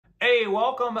Hey,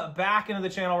 welcome back into the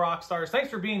channel, Rockstars. Thanks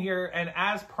for being here. And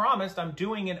as promised, I'm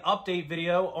doing an update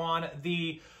video on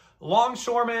the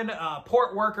longshoremen,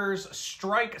 port workers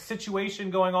strike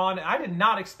situation going on. I did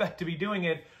not expect to be doing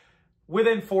it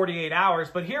within 48 hours,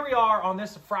 but here we are on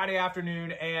this Friday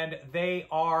afternoon and they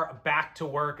are back to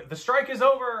work. The strike is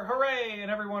over, hooray!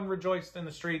 And everyone rejoiced in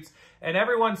the streets and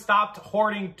everyone stopped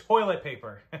hoarding toilet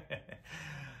paper.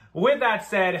 With that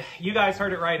said, you guys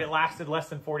heard it right. It lasted less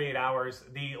than 48 hours.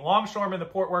 The longshoremen, the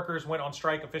port workers went on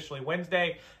strike officially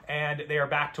Wednesday, and they are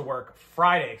back to work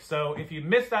Friday. So if you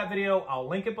missed that video, I'll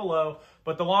link it below.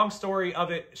 But the long story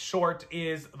of it short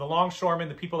is the longshoremen,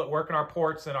 the people that work in our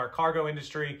ports and our cargo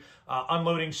industry,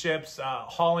 unloading ships,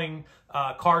 hauling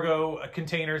cargo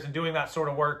containers and doing that sort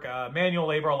of work, manual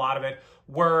labor, a lot of it,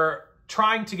 were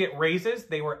trying to get raises.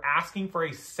 They were asking for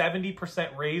a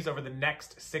 70% raise over the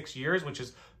next 6 years, which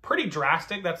is pretty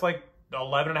drastic. That's like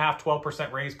 11.5%,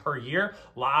 12% raise per year.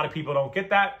 A lot of people don't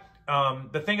get that.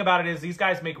 The thing about it is these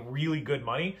guys make really good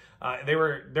money. There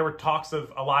were talks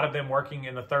of a lot of them working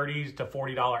in the $30 to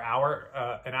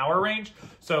 $40 an hour range.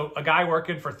 So a guy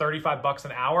working for 35 bucks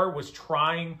an hour was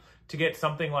trying to get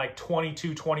something like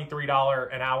 $22,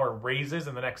 $23 an hour raises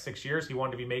in the next 6 years. He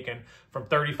wanted to be making from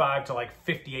 35 to like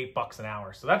 58 bucks an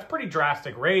hour. So that's pretty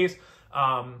drastic raise.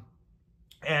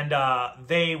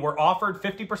 They were offered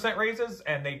 50% raises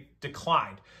and they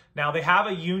declined. Now they have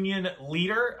a union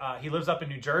leader. He lives up in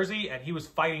New Jersey and he was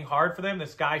fighting hard for them.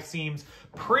 This guy seems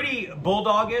pretty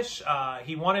bulldogish.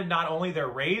 He wanted not only their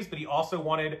raise, but he also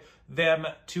wanted them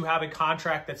to have a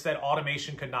contract that said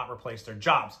automation could not replace their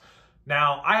jobs.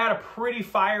 Now, I had a pretty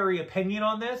fiery opinion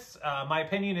on this. My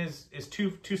opinion is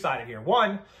two-sided here.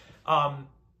 One,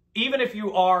 even if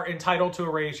you are entitled to a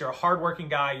raise, you're a hardworking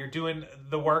guy, you're doing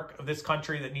the work of this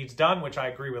country that needs done, which I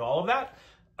agree with all of that.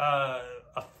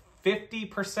 A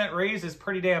 50% raise is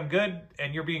pretty damn good,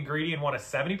 and you're being greedy and want a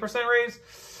 70% raise.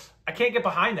 I can't get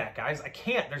behind that, guys. I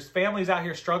can't. There's families out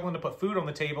here struggling to put food on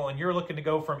the table, and you're looking to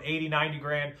go from 80, 90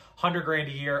 grand, 100 grand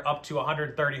a year up to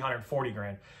 130, 140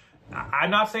 grand.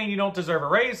 I'm not saying you don't deserve a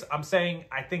raise. I'm saying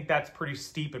I think that's pretty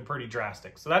steep and pretty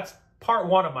drastic. So that's part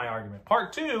one of my argument.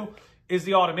 Part two is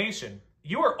the automation.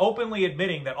 You are openly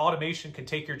admitting that automation can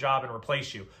take your job and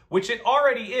replace you, which it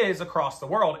already is across the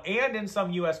world. And in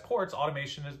some US ports,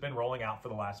 automation has been rolling out for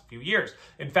the last few years.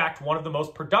 In fact, one of the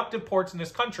most productive ports in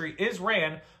this country is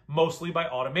ran mostly by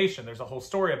automation. There's a whole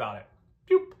story about it.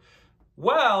 Boop.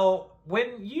 Well,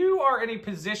 when you are in a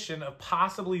position of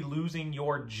possibly losing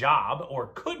your job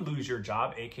or could lose your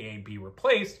job, aka be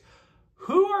replaced,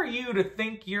 who are you to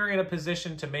think you're in a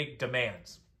position to make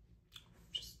demands?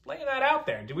 Just laying that out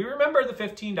there. Do we remember the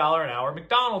 $15 an hour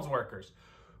McDonald's workers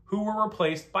who were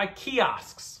replaced by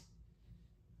kiosks?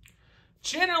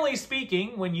 Generally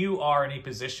speaking, when you are in a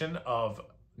position of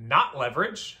not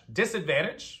leverage,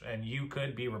 disadvantage, and you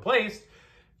could be replaced,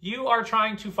 you are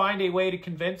trying to find a way to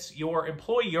convince your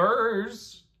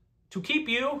employers to keep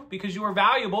you because you are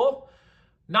valuable,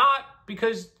 not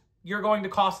because you're going to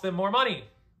cost them more money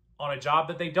on a job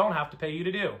that they don't have to pay you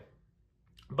to do.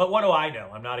 But what do I know?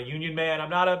 I'm not a union man,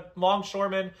 I'm not a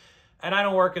longshoreman, and I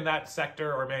don't work in that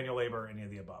sector or manual labor or any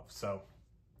of the above. So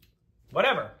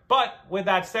whatever. But with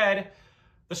that said,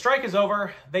 the strike is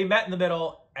over. They met in the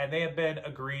middle and they have been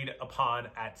agreed upon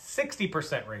at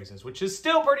 60% raises, which is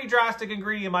still pretty drastic and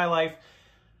greedy in my life.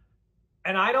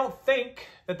 And I don't think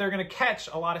that they're going to catch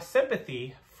a lot of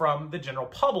sympathy from the general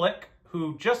public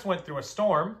who just went through a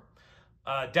storm,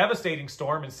 a devastating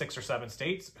storm in 6 or 7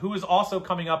 states, who is also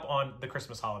coming up on the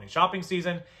Christmas holiday shopping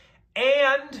season.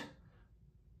 And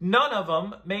none of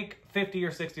them make $50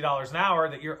 or $60 an hour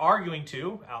that you're arguing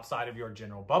to outside of your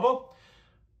general bubble.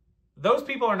 Those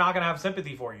people are not going to have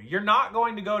sympathy for you. You're not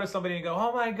going to go to somebody and go,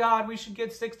 oh my God, we should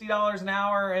get $60 an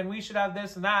hour and we should have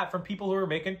this and that from people who are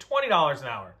making $20 an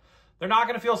hour. They're not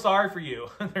going to feel sorry for you.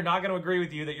 They're not going to agree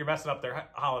with you that you're messing up their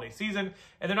holiday season,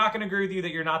 and they're not going to agree with you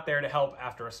that you're not there to help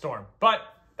after a storm. But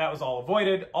that was all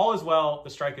avoided. All is well. The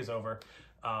strike is over.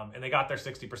 And they got their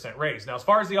 60% raise. Now, as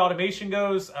far as the automation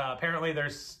goes, apparently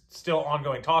there's still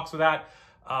ongoing talks with that.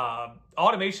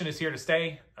 Automation is here to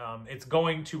stay. It's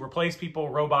going to replace people,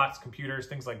 robots, computers,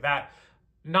 things like that.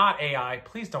 Not AI.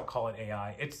 Please don't call it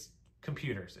AI. It's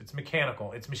computers. It's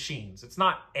mechanical. It's machines. It's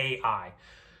not AI.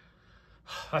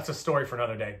 That's a story for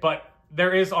another day. But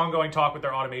there is ongoing talk with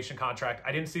their automation contract.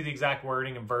 I didn't see the exact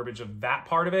wording and verbiage of that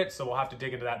part of it, so we'll have to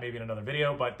dig into that maybe in another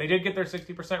video. But they did get their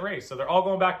 60% raise, so they're all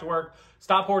going back to work.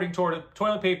 Stop hoarding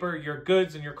toilet paper. Your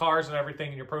goods and your cars and everything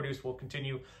and your produce will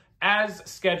continue as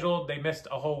scheduled. They missed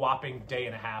a whole whopping day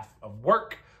and a half of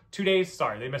work. 2 days,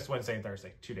 sorry, they missed Wednesday and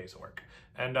Thursday, 2 days of work.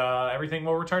 And everything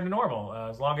will return to normal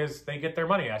as long as they get their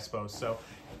money, I suppose. So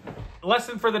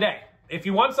lesson for the day. If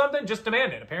you want something, just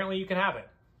demand it. Apparently you can have it.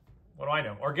 What do I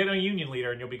know? Or get a union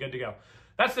leader and you'll be good to go.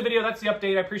 That's the video. That's the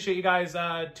update. I appreciate you guys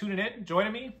tuning in,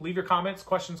 joining me. Leave your comments,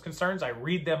 questions, concerns. I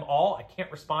read them all. I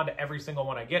can't respond to every single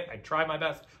one I get. I try my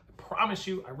best. I promise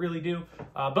you, I really do.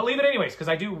 But leave it anyways, because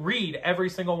I do read every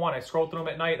single one. I scroll through them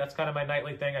at night. That's kind of my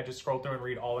nightly thing. I just scroll through and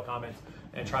read all the comments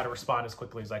and try to respond as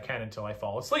quickly as I can until I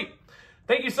fall asleep.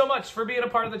 Thank you so much for being a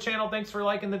part of the channel. Thanks for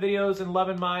liking the videos and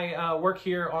loving my work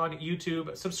here on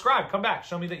YouTube. Subscribe, come back,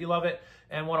 show me that you love it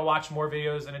and want to watch more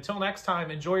videos. And until next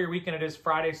time, enjoy your weekend. It is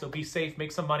Friday, so be safe,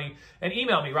 make some money, and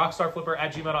email me,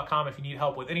 rockstarflipper@gmail.com, if you need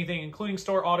help with anything, including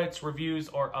store audits, reviews,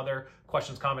 or other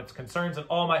questions, comments, concerns. And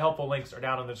all my helpful links are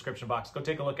down in the description box. Go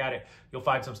take a look at it. You'll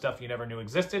find some stuff you never knew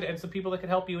existed and some people that can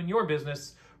help you in your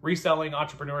business, reselling,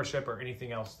 entrepreneurship, or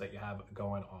anything else that you have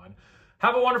going on.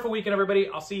 Have a wonderful weekend, everybody.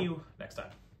 I'll see you next time.